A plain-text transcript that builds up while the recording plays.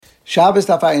Shabbos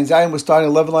Tafayin Zayin was starting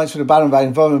 11 lines from the bottom of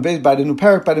Vayin Vav and Beis by the new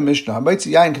parak by the Mishnah.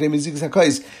 Hamaitzi Yayin Kadei Mizik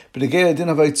Zakais, but again didn't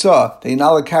have Eitzah. They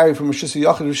not carry from Rishus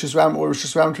Yachid, Rishus Ram, or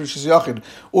Rishus Ram to Rishus Yachid,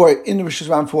 or in the Rishus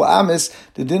Ram for Amis.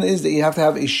 The din is that you have to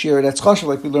have a shear that's chashav,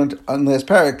 like we learned on last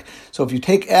parak. So if you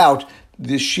take out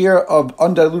the shear of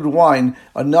undiluted wine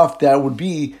enough, that would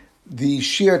be the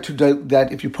shear that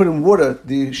if you put in water,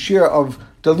 the shear of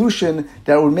dilution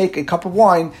that would make a cup of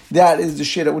wine, that is the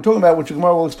shear that we're talking about, which the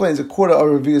Gemara will explain is a quarter of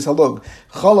Revius Halug.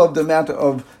 Chalav, the amount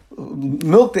of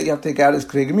milk that you have to take out, is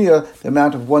Kregemiya, the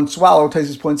amount of one swallow.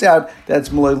 Taisus points out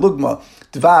that's Malay Lugma.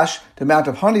 Dvash, the amount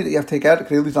of honey that you have to take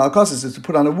out, is to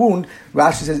put on a wound.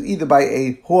 Rashi says either by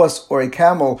a horse or a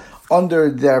camel. Under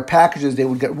their packages, they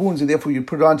would get wounds, and therefore you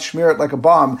put it on, smear it like a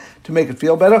balm to make it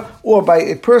feel better, or by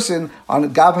a person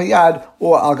on Gav Hayad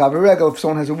or Al Gav Regel, if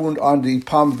someone has a wound on the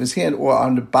palm of his hand or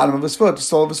on the bottom of his foot, the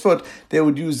sole of his foot, they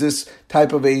would use this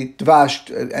type of a dvash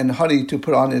and honey to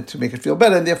put on it to make it feel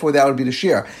better, and therefore that would be the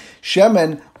shear.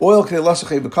 Shemen, oil,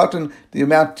 the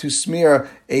amount to smear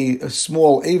a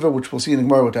small ava, which we'll see in the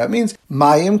Gemara what that means.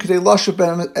 Mayim, the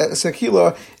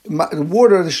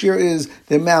water, the shear is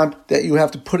the amount that you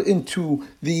have to put into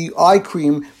the eye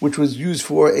cream, which was used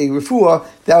for a refuah.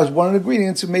 That was one of the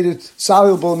ingredients that made it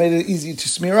soluble, made it easy to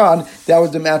smear on. That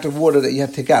was the amount of water that you have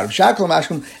to take out.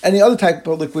 Any other type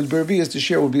of liquid, bervias, the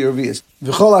shear would be bervias.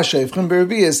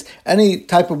 Any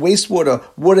type of wastewater,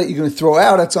 water you're going to throw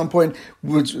out at some point,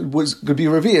 could be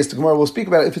revius. The Gemara will speak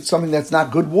about it. If it's something that's not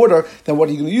good water, then what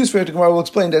are you going to use for it? The Gemara will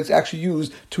explain that it's actually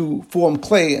used to form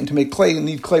clay, and to make clay, you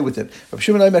need clay with it.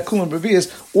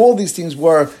 All these things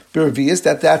were bervius,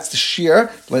 that's the shear.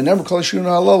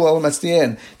 That's the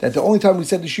end. That the only time we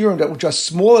said the shiurim that were just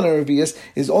smaller than revius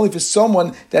is only for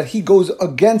someone that he goes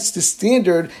against the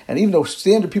standard, and even though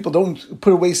standard people don't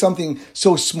put away something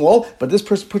so small, but this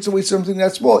person puts away something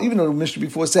that's small, even though the Mishnah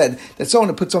before said that someone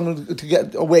that puts something to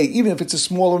get away, even if it's a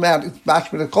small amount, it's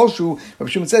mashma kolshu.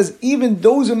 Rabbi Shimon says even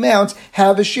those amounts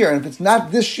have a shear, and if it's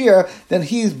not this shear, then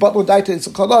he's batlo daita, it's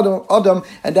a kol adam,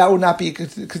 and that would not be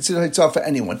considered hitzah for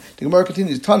anyone. The Gemara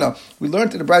continues, Tana, we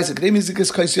learned in the Brisa,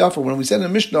 when we said in the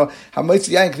Mishnah,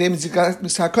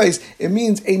 it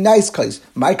means a nice kais.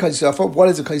 My kais yafa, what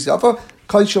is a kais yafa?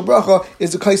 Kais shel bracha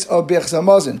is the kais of Bech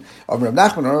Zamazin. Of Rav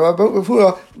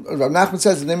Nachman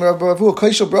says the name of Rav Ravua,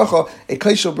 kais shel bracha, a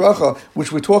kais shel bracha,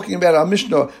 which we're talking about our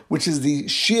Mishnah, which is the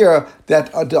shear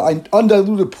that the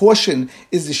undiluted portion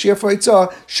is the shear for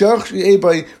Eitzah,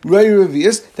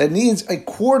 that needs a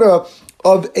quarter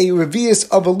of a revius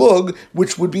of a lug,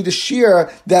 which would be the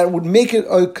shear that would make it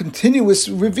a continuous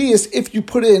revius if you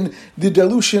put in the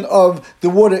dilution of the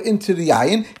water into the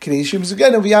yayin.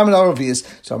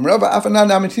 So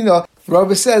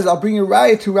Rava says, I'll bring you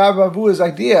right to Rav Avua's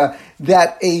idea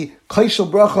that a kais shel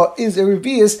bracha is a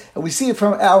revius, and we see it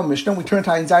from our Mishnah. We turn to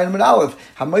Ayin Zayin and Aleph.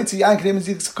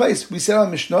 We said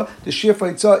on Mishnah, the shear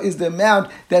for Eitzah is the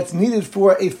amount that's needed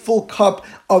for a full cup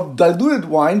of diluted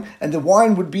wine, and the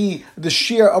wine would be the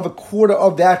shear of a quarter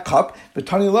of that cup. But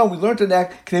Tani alone, we learned in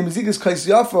that kais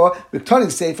yafa, Tani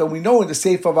safe, and we know in the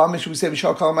safe of our Mishnah we say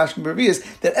Vishal Kal Mashkin Bervius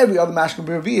that every other Mashkin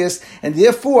Bervius, and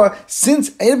therefore,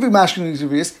 since every Mashkin needs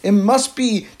Bervius, it must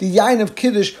be the Yain of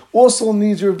Kiddush also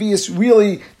needs Bervius.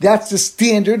 Really, that's the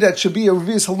standard. That should be a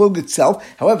Revius Halog itself.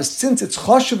 However, since it's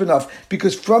chashuv enough,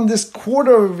 because from this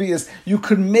quarter of Revius, you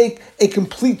could make a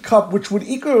complete cup which would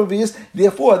equal Revius,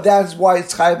 therefore, that's why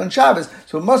it's Chayav on Shabbos.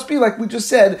 So it must be, like we just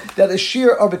said, that a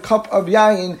shear of a cup of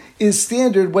Yain is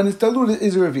standard when it's diluted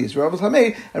is a Revius. Rav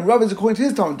Hamei, and Rav is according to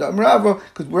his Talmud,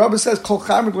 because Rav says, Kol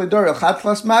Chamer Gledor,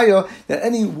 Chatlas Maya, that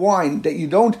any wine that you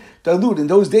don't dilute, in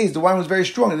those days the wine was very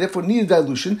strong and therefore needed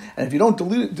dilution, and if you don't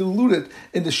dilute it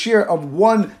in the share of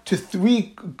 1 to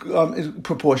 3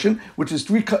 proportion, which is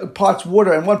 3 parts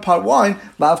water and 1 part wine,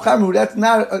 that's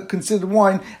not considered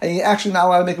wine, and you're actually not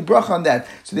allowed to make a bracha on that.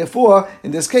 So therefore,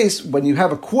 in this case, when you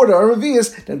have a quarter of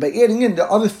revius, then by adding in the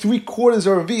other 3/4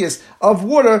 of revius of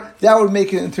water, that would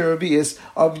make it into a revius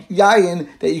of yayin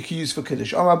that you can use for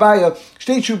kiddush. Abaya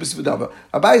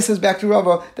says back to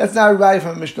Rava, that's not a raya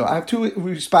from a Mishnah. I have 2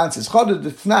 responses. For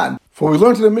we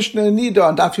learned in the Mishnah in Nida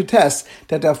on Daf Yotes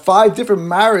that there are 5 different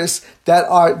maris that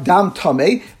are dam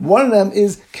tameh. One of them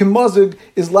is kimazug,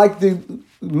 is like the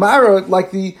mara,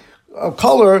 like the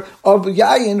color of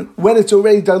yayin when it's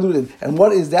already diluted. And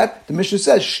what is that? The Mishnah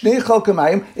says shnei chalkei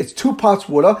mayim, it's 2 parts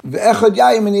water, ve'echad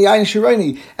yayin min yayin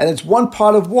shironi, and it's 1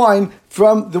 part of wine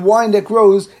from the wine that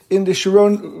grows in the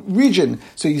Sharon region.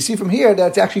 So you see from here that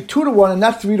it's actually 2-1 and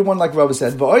not 3-1 like Rava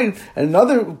said. And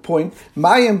another point,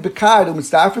 Mayim Bekad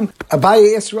Umitztafim,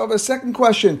 Abaye asked Rava a second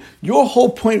question. Your whole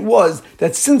point was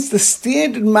that since the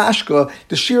standard mashka,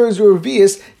 the shir is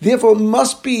revius, therefore it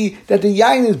must be that the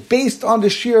yain is based on the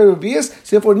shir revius,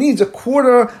 so therefore it needs a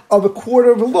quarter of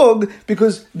a lug,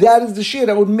 because that is the shir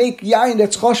that would make yain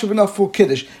that's choshev enough for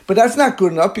kiddush. But that's not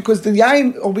good enough, because the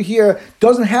yain over here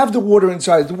doesn't have the water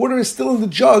inside. The water is still in the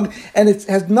jug, and it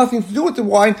has nothing to do with the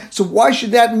wine, so why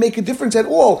should that make a difference at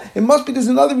all? It must be there's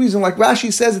another reason, like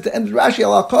Rashi says at the end of Rashi,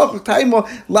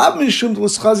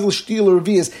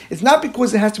 it's not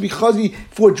because it has to be chazi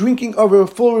for drinking of a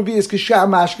full revius, kishah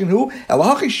mashkinhu,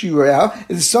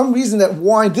 there's some reason that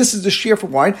wine, this is the share for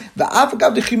wine,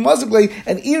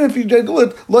 and even if you do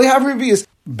it, lo have revius.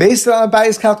 Based on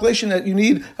Abaye's calculation that you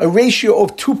need a ratio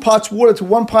of 2 pots water to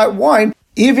 1 pot wine,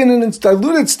 even in its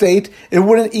diluted state, it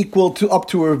wouldn't equal to up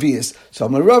to a revius. So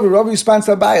Rav responds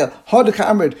to Abaya, Hadaka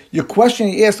Amrit, your question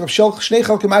he asked of Shnei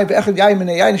Chalkimai ve'echad yayin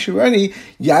minei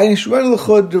yayin shirani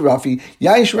l'chod derafi.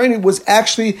 Yayin shirani was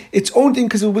actually its own thing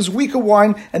because it was weaker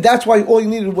wine, and that's why all you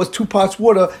needed was 2 pots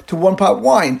water to 1 pot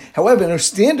wine. However, in a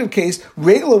standard case,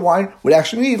 regular wine would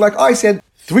actually need, like I said,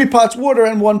 3 pots water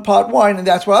and 1 pot wine, and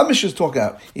that's what Amish is talking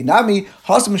about. Inami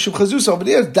Hasam Mishum Chazus over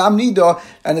there is Dam Nida,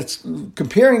 and it's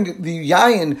comparing the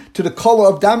yayin to the color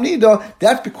of Dam Nida.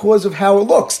 That's because of how it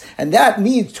looks, and that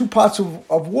needs 2 pots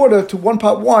of water to 1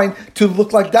 pot wine to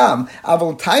look like Dam.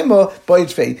 Aval Taima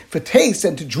Ba'itfei, for taste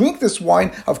and to drink this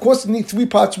wine, of course, it needs 3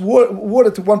 pots water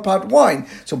to 1 pot wine.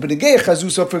 So B'negei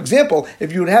Chazusa, for example,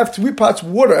 if you would have 3 pots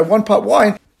water and 1 pot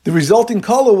wine, the resulting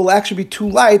color will actually be too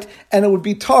light, and it would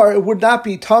be tar. It would not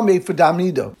be tamei for dam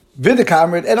nido.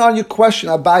 Vidakamrid, and on your question,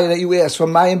 Abaya, that you asked,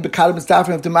 from Mayim Bekadim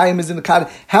Stafim, if the Mayim is in the Kad,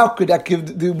 how could that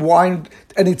give the wine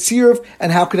and its sirv,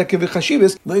 and how could that give it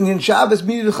chashivas? In Shabbos,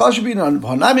 meaning the chashavin on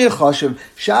Hanami chashav.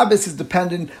 Shabbos is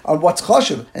dependent on what's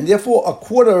chashav, and therefore a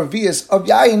quarter of vias of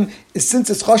yayin is, since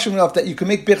it's chashav enough that you can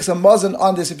make birchas hamazon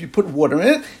on this if you put water in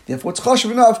it. Therefore, it's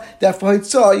chashav enough that for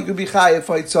hitzah you could be chayav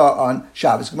for hitzah on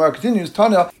Shabbos. Gemara continues,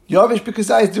 Tanya Yavish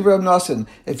B'Kazayis Divrei Nasan.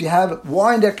 If you have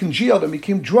wine that congealed and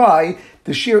became dry,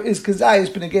 the shear is kazayis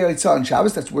b'negei hitzah on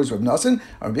Shabbos. That's words Rav Nasan.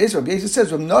 Rav Yisrael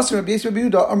says Rav Nasan, Rav Yisrael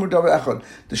Yehuda Amru Davar Echad.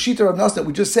 The shita Rav Nasan that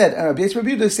we just said, and Rav Yisrael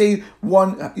Yehuda say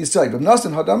one Yisrael. Rav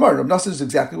Nasan Hadamar. Rav Nasan is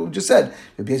exactly what we just said.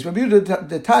 Rav Yisrael Yehuda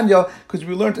the Tanya, because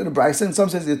we learned in a brayso, and some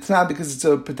says the Tanah because it's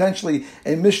potentially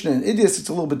a Mishnah in Idias. It's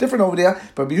a little bit different over there.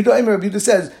 But Rav Yehuda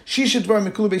says Shisha Dvar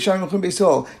Mikulu Beishamay Mechum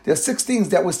Beisol. There are 6 things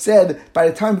that were said by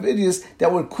the time of Idias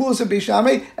that were Kulas of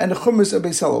Beishamay and the Chumas of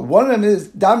Beisol. One of them is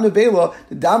Dam Nevela,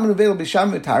 the Dam Nevela Beishamay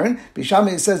Taran.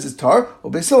 Beishamay says it's tar,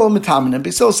 or Beisol Metamin, and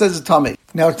Beisol says it's tamei.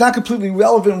 Now, it's not completely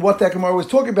relevant what that Gemara was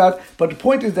talking about, but the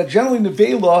point is that generally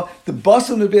nevela, the bus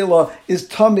of nevela is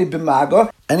tamei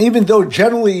b'maga, and even though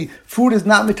generally food is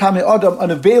not mitame adam, a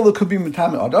nevela could be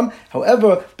mitame adam.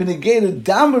 However, b'negei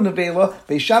dam nevela,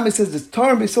 Beishamay says it's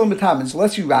tar and Beisol metamin. So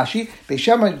let's use Rashi.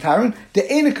 Beishamay metamin,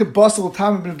 the ena could bustle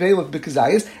tamei b'nevela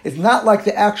b'kazayis. It's not like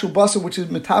the actual bustle, which is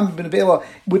mitame b'nevela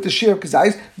with the share of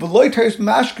kazayis. V'loy teres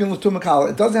mashkin l'tumakala.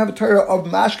 It doesn't have a Torah of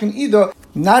mashkin either,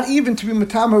 not even to be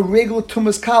mitama regular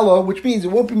tumas kala, which means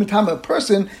it won't be mitama a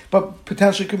person, but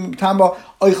potentially could be mitama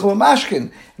oichel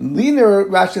mashkin. Leaner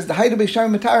Rashi says the height of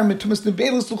Beishamay mitarim mitumas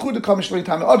nebelis l'chuda kamish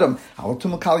leitama adam. Al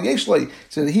tumakala yeshlei.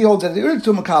 So he holds that there is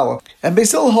tumakala, and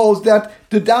Beisil holds that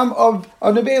the dam of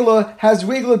nevela has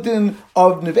regular din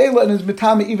of nevela and is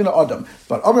mitama even a adam.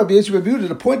 But Rabbi Yisrael Yehuda,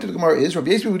 the point of the Gemara is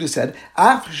Rabbi Yisrael Yehuda said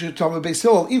after Shetama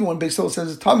Beisil, even when Beisil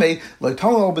says it's tamei, like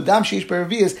tamei b'dam sheish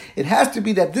b'revius, it has to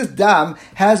be that this dam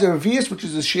has a revius, which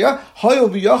is a shir.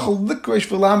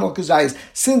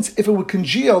 Since if it would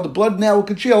congeal, the blood now would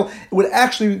congeal, it would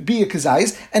actually be a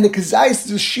kazais, and the kazais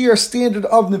is a sheer standard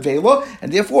of nevela,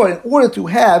 and therefore, in order to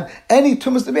have any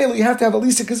tumas nevela, you have to have at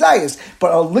least a kazais.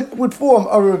 But a liquid form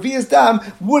of a revius dam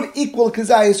would equal a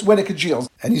kazais when it congeals.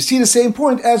 And you see the same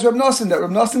point as Rav Nasan, that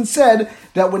Rav Nasan said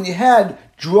that when you had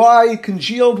dry,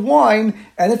 congealed wine,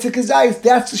 and it's a kazayis,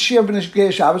 that's the shear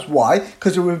b'negei Shabbos. Why?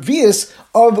 Because a revius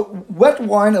of wet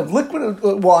wine, of liquid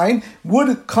wine,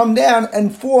 would come down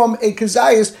and form a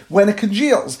kazayis when it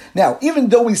congeals. Now, even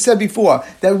though we said before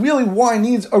that really wine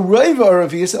needs a reva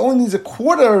revius, it only needs a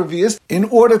quarter revius in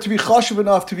order to be chashuv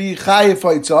enough to be chayiv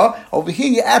faitzah. Over here,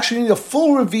 you actually need a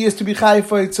full revius to be chayiv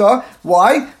faitzah.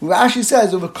 Why? Rashi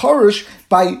says of a koresh,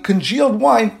 by congealed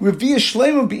wine, revius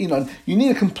shleimah be'inon. You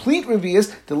need a complete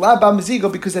revius, the la b'mazigo,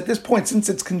 because at this point, since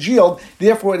it's congealed,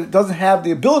 therefore it doesn't have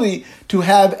the ability to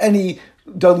have any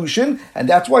dilution, and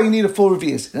that's why you need a full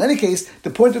revius. In any case, the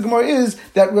point of Gemara is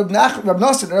that Rab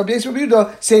Nosson and Rabbi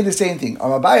Yehuda say the same thing.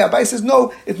 Abai says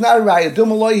no, it's not a raya.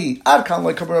 Dilmalohi ad kan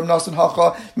like Rab Nosson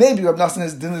hacha. Maybe Rab Nosson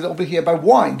has done it over here by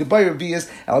wine. The by revius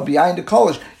al yayin the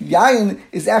college. Yayin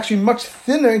is actually much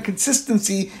thinner in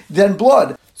consistency than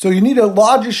blood. So you need a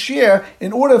larger share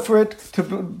in order for it to,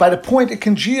 by the point it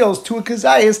congeals to a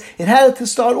kazayas, it had to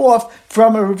start off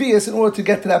from a revius in order to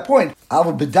get to that point.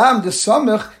 Aval bedam de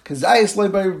samich kazayas loy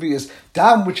by revius.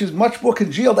 Dam, which is much more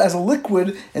congealed as a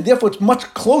liquid, and therefore it's much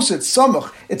closer, it's samach,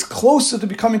 it's closer to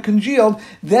becoming congealed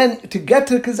than to get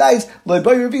to kazayas loy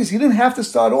by revius. You didn't have to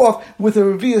start off with a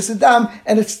revius adam,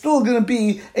 and it's still going to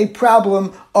be a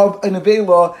problem of an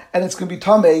avela, and it's going to be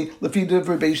tamei lefi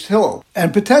divrei Reish Hillel.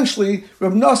 And potentially,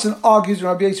 Rav Nosson argues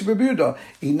Rabbi Yosef Rabbi Yehuda.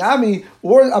 Inami,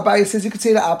 or Abaye says you could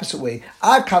say the opposite way.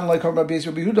 I kind of like Rabbi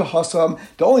Yosef Rabbi Yehuda Hasam.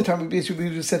 The only time Rabbi Yosef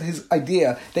Rabbi Yehuda said his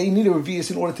idea that you need a revius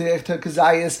in order to get to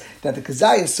kazayas, that the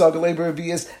kazayas saga labor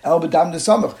revius el bedam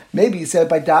nesamach. Maybe he said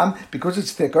by dam because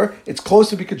it's thicker, it's close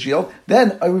to be congealed.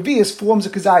 Then a revius forms a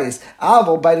kazayas.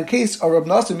 Aval, by the case of Rav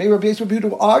Nosson, maybe Rabbi Yosef Rabbi Yehuda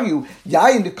will argue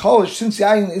yayin the college, since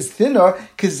yayin is thinner,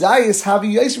 kazayas have a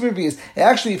Yosef revius.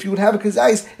 Actually, if you would have a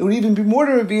kazayas, it would even be more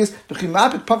than revius.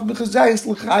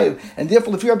 And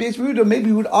therefore, if you're Rabbi Yosef Yehuda, maybe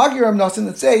you would argue Rav Nosson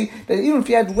and say that even if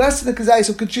you had less than the kazayas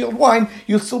of congealed wine,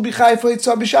 you'll still be chayav for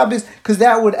Yitzhak b'Shabbos, because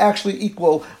that would actually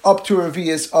equal up to a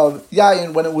revius of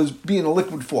yayin when it was being a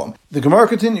liquid form. The Gemara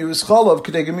continues, Chalav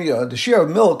K'dei Gemiyah, the share of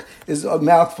milk is a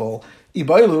mouthful.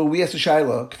 Ibailu, we asked a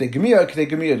shaila, K'dei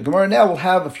Gemiyah. The Gemara now will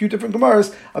have a few different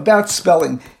Gemaras about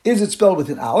spelling. Is it spelled with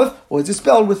an aleph, or is it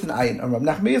spelled with an ayin? Rav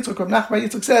Nachman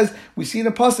Yitzchak says, we see in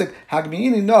a pasuk,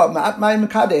 Hagmiini no, ma'at mayim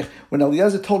mekadech. When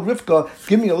Eliezer told Rivka,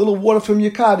 give me a little water from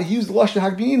your cod, he used the lashon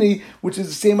Hagmiini, which is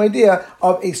the same idea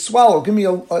of a swallow. Give me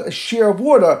a share of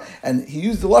water. And he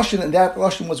used the lashon, and that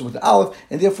lashon was with the aleph,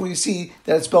 and therefore you see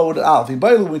that it's spelled with an aleph.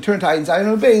 Ibailu, when we turn to ayin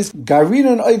zayin and beis,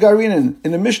 Garinan oy Garinan,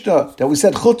 in the Mishnah that we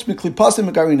said, Chutz miklipasim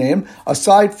megarineim,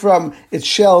 aside from its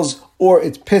shells or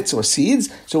its pits or seeds.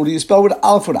 So what do you spell with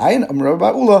aleph or ayin? Rabbi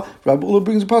Ula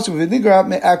brings a pasuk with nigra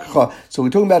me'akcha. So we're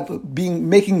talking about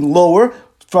making lower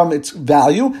from its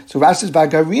value. So Rashi says,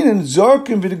 "Ba'garinin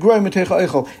zorkim v'degroim metecha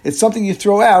eichel." It's something you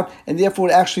throw out, and therefore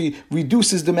it actually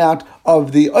reduces the amount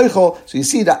of the eichel. So you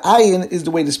see, the ayin is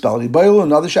the way to spell it.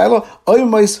 Another shayla,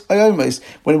 oyomais.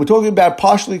 When we're talking about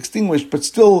partially extinguished but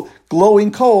still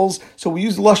glowing coals, so we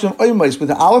use the lashon of oyomais with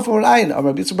the aleph or an ayin.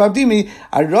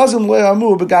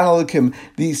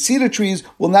 The cedar trees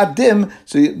will not dim.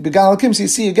 So began alakim. So you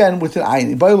see again with an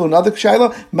ayin. Another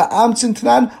shayla, ma'amtzin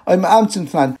tanan or ma'amtzin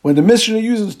tanan. When the Mishnah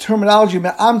uses the terminology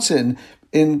ma'amtzin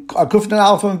in Kufnan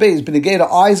Aleph and Beis, but negate the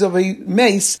eyes of a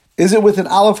mace, is it with an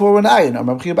aleph or an ayin?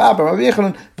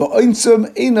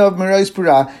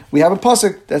 We have a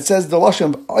pasuk that says the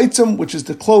lashon of oitzim, which is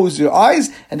to close your eyes,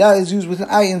 and that is used with an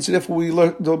ayin. So therefore,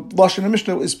 the lashon of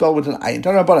Mishnah is spelled with an ayin.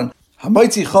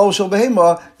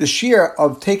 The shear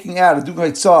of taking out a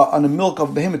dugay tzah on the milk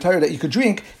of behemoth that you could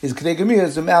drink is k'dei gemiyah,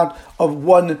 is the amount of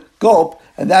one gulp,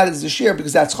 and that is the shear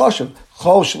because that's choshev.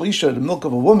 Chol shalisha, the milk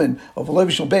of a woman, of a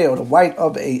levi shalbei, or the white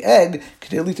of a egg,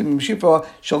 k'dei litim mishifa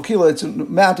shalkila. It's an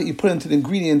amount that you put into the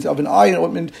ingredient of an eye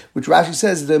ointment, which Rashi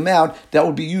says is the amount that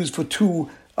would be used for 2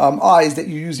 eyes that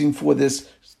you're using for this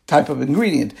type of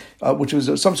ingredient, which was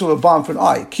some sort of balm for an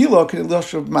eye. Kilo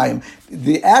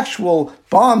the actual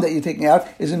balm that you're taking out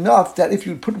is enough that if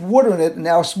you put water in it and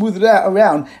now smooth it out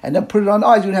around and then put it on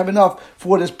eyes, you'd have enough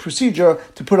for this procedure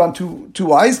to put on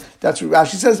two eyes. That's what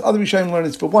Rashi says. Other Rishonim learn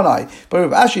it's for 1 eye. But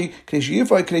with Rashi,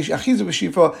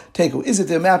 is it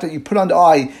the amount that you put on the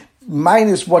eye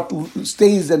minus what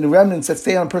stays and the remnants that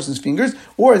stay on a person's fingers,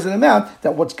 or is it an amount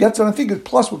that what gets on the fingers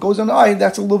plus what goes on the eye,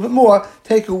 that's a little bit more?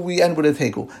 Teku, we end with a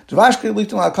teku.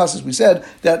 We said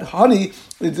that honey,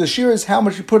 the shear is how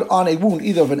much you put on a wound,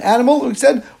 either of an animal, we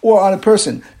said, or on a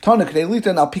person.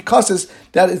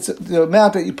 That it's the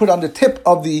amount that you put on the tip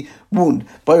of the wound.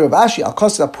 By Rav Ashi,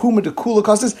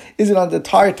 is it on the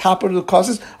entire top of the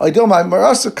causes?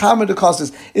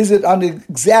 Is it on the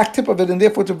exact tip of it, and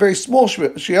therefore it's a very small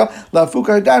shear?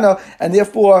 And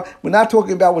therefore we're not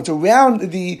talking about what's around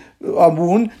the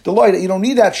wound, the loy, that you don't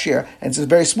need that shear, and it's a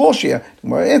very small shear. The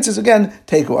Gemara answers again,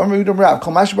 Teku. Everything that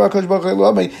Kosh Baruch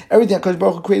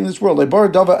Hu created in this world, Kosh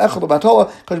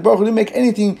Baruch Hu didn't make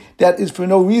anything that is for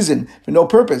no reason, for no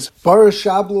purpose.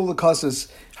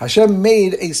 Hashem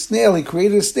made a snail, he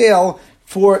created a snail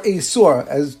for a sore,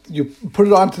 as you put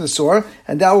it onto the sore,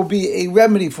 and that will be a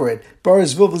remedy for it.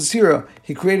 Baris Vilvazira,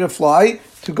 he created a fly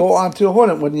to go onto a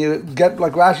hornet. When you get,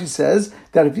 like Rashi says,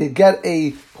 that if you get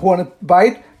a hornet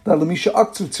bite,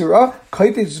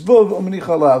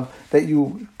 that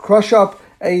you crush up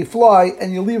a fly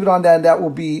and you leave it on that, and that will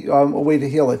be a way to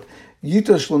heal it.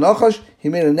 Yitosh l'nachash, he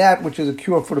made a gnat, which is a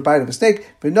cure for the bite of a snake.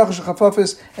 V'nachash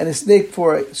chafafis, and a snake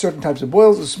for certain types of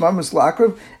boils. Usmamis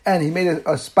la'akriv, and he made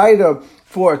a spider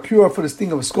for a cure for the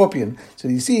sting of a scorpion. So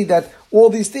you see that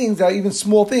all these things are even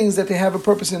small things that they have a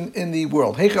purpose in the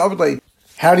world.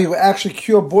 How do you actually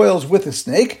cure boils with a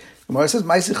snake? Gemara says,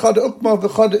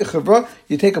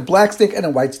 you take a black snake and a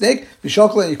white snake,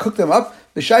 and you cook them up,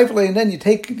 and then you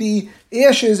take the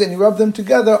ashes and you rub them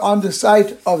together on the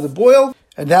site of the boil,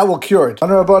 and that will cure it.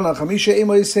 There are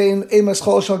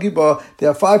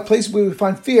 5 places where we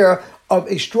find fear of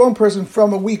a strong person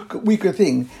from a weaker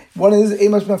thing. One is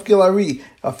Emas Mafkil Ari,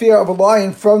 a fear of a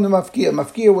lion from the Mafkir.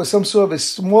 Mafkir was some sort of a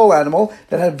small animal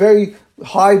that had a very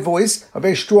high voice, a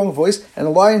very strong voice, and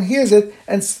the lion hears it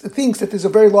and thinks that there's a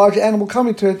very large animal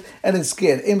coming to it and is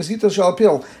scared.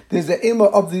 There's the ema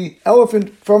of the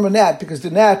elephant from a gnat, because the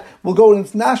gnat will go in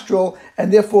its nostril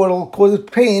and therefore it'll cause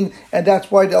it pain, and that's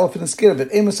why the elephant is scared of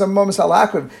it.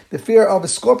 The fear of a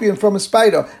scorpion from a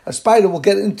spider. A spider will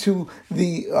get into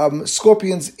the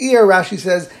scorpion's ear, Rashi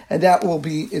says, and that will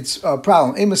be its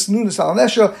problem.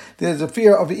 There's a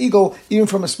fear of the eagle even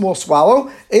from a small swallow.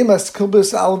 And there's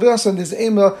the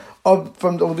ema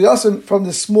from the Leviathan, from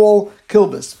the small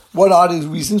kilbis. What are the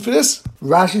reasons for this?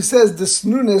 Rashi says the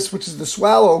snooness, which is the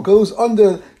swallow, goes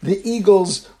under the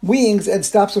eagle's wings and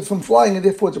stops it from flying, and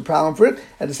therefore it's a problem for it.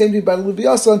 And the same thing by the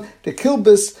Leviathan, the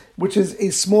kilbis, which is a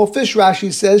small fish,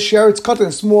 Rashi says, sheretz katan,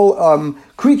 a small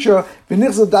creature, and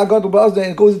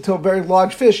it goes into a very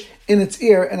large fish in its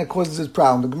ear, and it causes its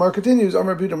problem. The Gemara continues,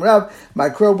 Amar B'Yudam Rav, my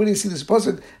crow, where do you see this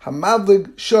pasuk? Hamadlig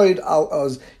shoyd al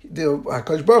az. The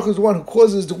HaKadosh Baruch Hu is the one who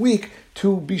causes the weak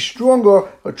to be stronger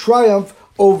or triumph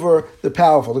over the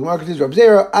powerful. The Gemara continues, Reb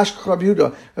Zera, Ashkach Reb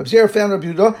Yehuda. Reb Zera found Reb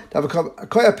Yehuda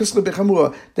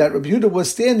that Reb Yehuda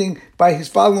was standing by his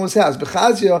father-in-law's house.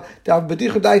 Bechazia,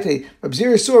 Reb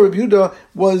Zera saw Reb Yehuda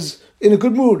was in a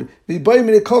good mood.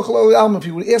 If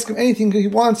he would ask him anything he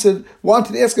wanted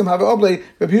to ask him, Reb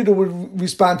Yehuda would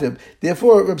respond to him.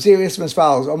 Therefore, Reb Zera asked him as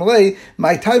follows: Amalei,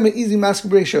 my time is easy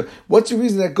masculination. What's the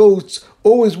reason that goats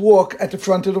always walk at the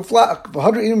front of the flock,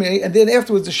 and then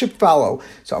afterwards the sheep follow?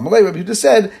 So Amalei, Reb Yehuda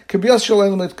said,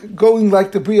 going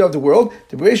like the Bria of the world.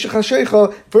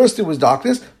 First there was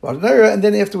darkness, and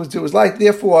then afterwards there was light.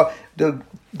 Therefore, the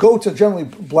goats are generally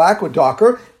black or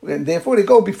darker, and therefore they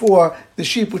go before the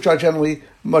sheep, which are generally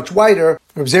much whiter.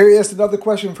 Reb Zeri asked another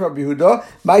question from Yehuda.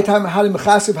 My time,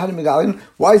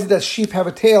 why is it that sheep have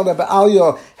a tail, that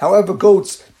ba'alya, however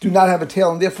goats do not have a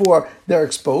tail, and therefore they're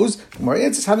exposed?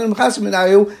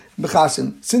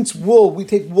 Since wool, we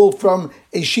take wool from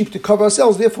a sheep to cover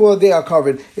ourselves, therefore they are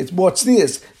covered. It's more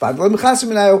tznius.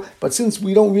 But since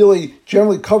we don't really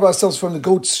generally cover ourselves from the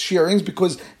goat's shearings,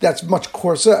 because that's much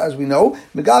coarser, as we know,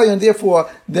 and therefore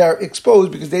they're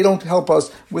exposed because they don't help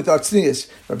us with our tznius.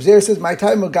 Reb Zera says, my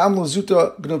time,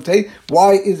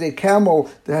 why is a camel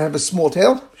that have a small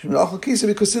tail?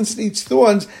 Because since it eats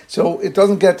thorns, so it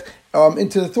doesn't get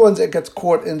into the thorns, it gets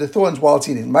caught in the thorns while it's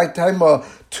eating. My time, why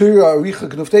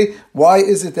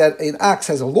is it that an ox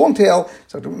has a long tail?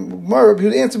 So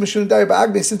the answer,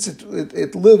 since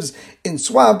it lives in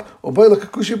swamp, and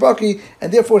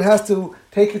therefore it has to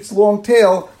take its long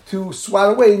tail to swat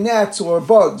away gnats or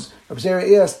bugs. Reb Zera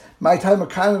asked, my time,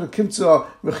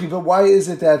 why is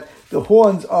it that the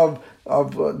horns of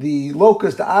the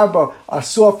locust, the arba, are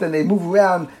soft and they move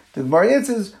around? The Gemara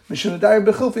answers,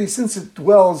 since it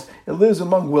lives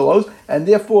among willows, and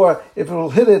therefore, if it will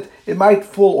hit it, it might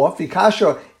fall off.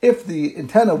 Vikasha, if the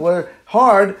antenna were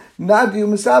hard, nadiu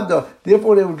misabda,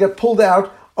 therefore they would get pulled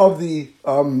out of the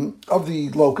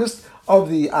locust, of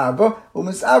the arba, and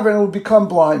it would become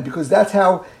blind, because that's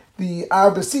how the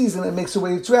arba sees, and it makes the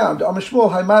way it's round. If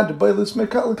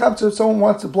someone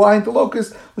wants to blind the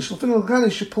locust, he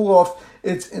should pull off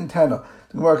its antenna.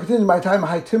 The Gemara continues, my time,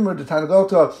 high timber, the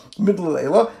Tanagota, middle of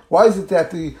Ela. Why is it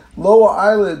that the lower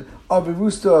eyelid of a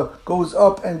rooster goes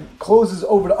up and closes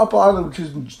over the upper eyelid, which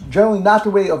is generally not the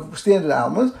way of standard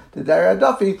animals, the Daira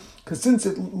Duffy, because since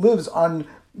it lives on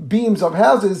beams of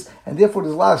houses, and therefore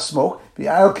there's a lot of smoke, the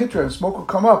Ayal Kitra, and smoke will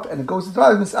come up, and it goes into the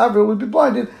eyes, Miss Avra will be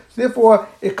blinded, so therefore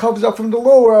it covers up from the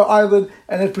lower eyelid,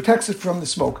 and it protects it from the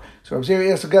smoke. So Reb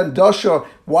Zeri asks again, Dasha,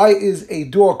 why is a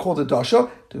door called a Dasha?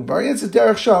 The Gemara answers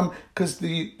Derech Sham, because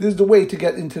this is the way to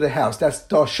get into the house. That's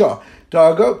Dasha.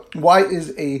 Darga, why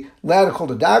is a ladder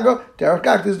called a Daga? Derech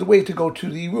Gak, this is the way to go to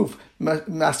the roof.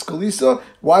 Maskalisa,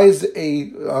 why is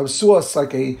a sauce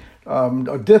like a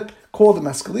dip called the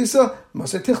maskalisa,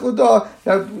 masatichlodah.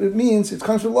 That it means, it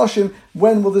comes from Lashon,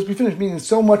 when will this be finished? Meaning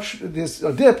so much, this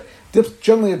dips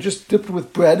generally are just dipped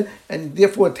with bread, and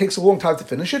therefore it takes a long time to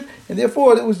finish it, and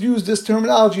therefore it was used this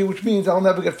terminology, which means I'll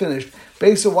never get finished.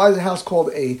 Basically, why is a house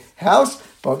called a house?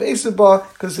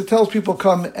 Because it tells people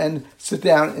come and sit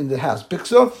down in the house.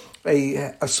 Biksa,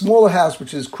 a smaller house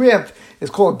which is cramped, is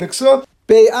called a biksa.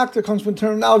 Be'akta comes from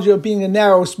terminology of being a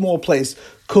narrow, small place.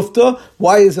 Kufta,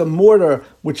 why is a mortar,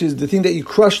 which is the thing that you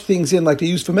crush things in, like they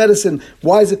use for medicine,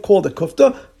 why is it called a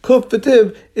kufta?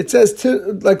 Kuftativ, it says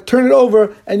turn it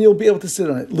over and you'll be able to sit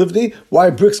on it. Livni, why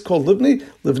are bricks called livni?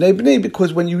 Livnei b'nei,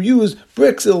 because when you use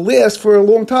bricks, it'll last for a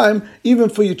long time, even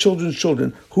for your children's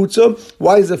children. Hutza,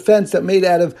 why is a fence that made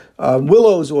out of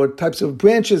willows or types of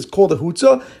branches called a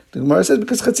hutza? The Gemara says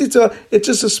because chatzitza, it's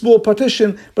just a small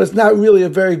partition, but it's not really a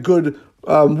very good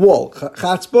wall.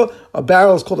 Chatzpa, a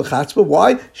barrel is called a chatzpa.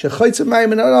 Why?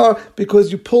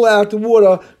 Because you pull out the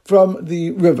water from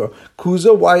the river.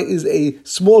 Kuza, why is a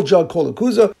small jug called a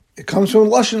kuza? It comes from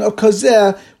Lashon of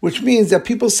kazeh, which means that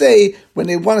people say when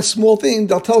they want a small thing,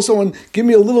 they'll tell someone, give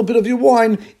me a little bit of your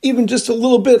wine, even just a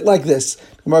little bit like this.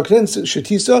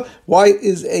 Shatisa, why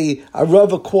is a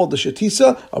rava called the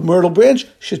shatisa, a myrtle branch?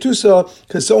 Shatusa,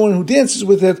 because someone who dances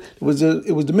with it, it was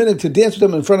the minute to dance with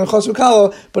them in front of Chas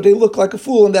v'Kala, but they look like a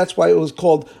fool, and that's why it was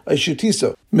called a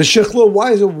shatisa. Meshichla,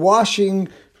 why is a washing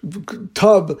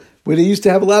tub where they used to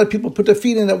have a lot of people put their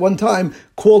feet in at one time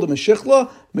called a meshichla?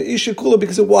 Me'ishikula,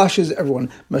 because it washes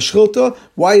everyone. Meshchilta,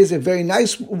 why is a very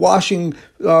nice washing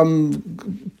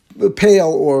pail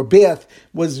or bath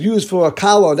was used for a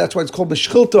kala? That's why it's called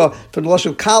meshchilta, for the lush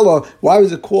of kala. Why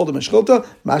was it called a meshchilta?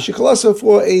 Mashikalasa,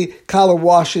 for a kala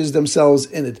washes themselves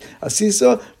in it.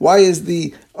 Asisa, why is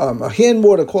the a hand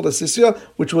mortar called a sisya,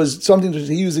 which was something that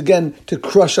they use again to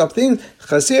crush up things?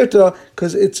 Chaserta,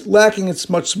 because it's lacking, it's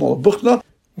much smaller. Buchna,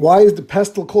 why is the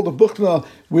pestle called a buchna,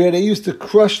 where they used to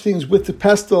crush things with the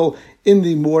pestle in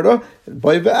the mortar?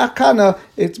 By ve'akana,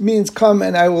 it means come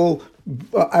and I will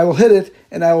hit it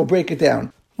and I will break it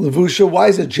down. Levusha, why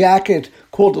is a jacket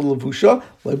called a levusha?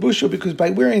 Levusha, because by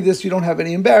wearing this you don't have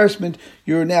any embarrassment.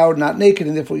 You're now not naked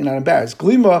and therefore you're not embarrassed.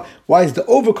 Glima, why is the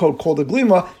overcoat called a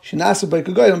glima? Shinasa by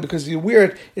kagayim, because you wear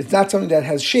it, it's not something that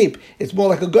has shape. It's more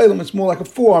like a gaylim, it's more like a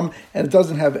form, and it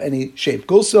doesn't have any shape.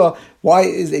 Gulsa, why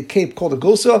is a cape called a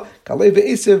gulsa? Kaleva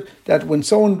esiv, that when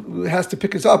someone has to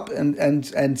pick us up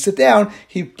and sit down,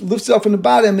 he lifts it up from the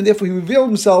bottom and therefore he reveals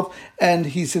himself and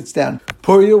he sits down.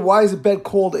 Purya, why is a bed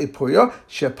called a purya?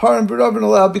 Sheparim b'ravin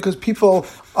allowed, because people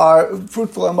are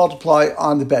fruitful and multiply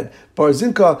on the bed.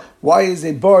 Barzinka, why is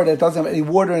a bar that doesn't have any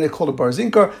water in it called a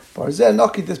barzinka? Barzeh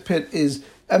naki, this pit is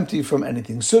empty from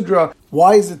anything. Sudra,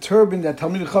 why is the turban that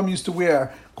Talmid Chacham used to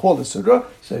wear called a sudra?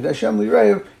 So Hashem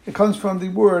lireiv, it comes from the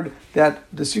word that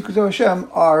the secrets of Hashem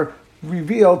are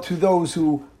revealed to those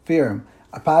who fear Him.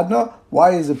 Apadna,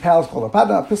 why is the palace called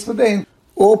Apadna? Pisvadein,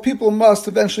 all people must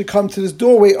eventually come to this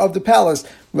doorway of the palace.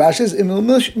 Rashi says, Im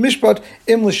mishpat,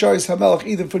 im l'sharis hamelach,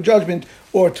 either for judgment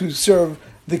or to serve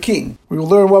the king. We will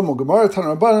learn one more. Gemara,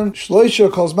 Tanur Rabbanan,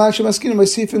 Shloisha calls Mashim Askinim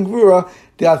Masif and Gvura.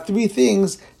 There are three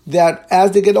things that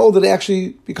as they get older, they actually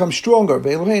become stronger.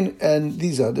 And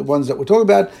these are the ones that we're talking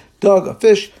about. Dog, a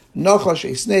fish, nachash,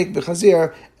 a snake,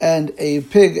 bechazir, and a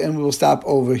pig. And we will stop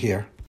over here.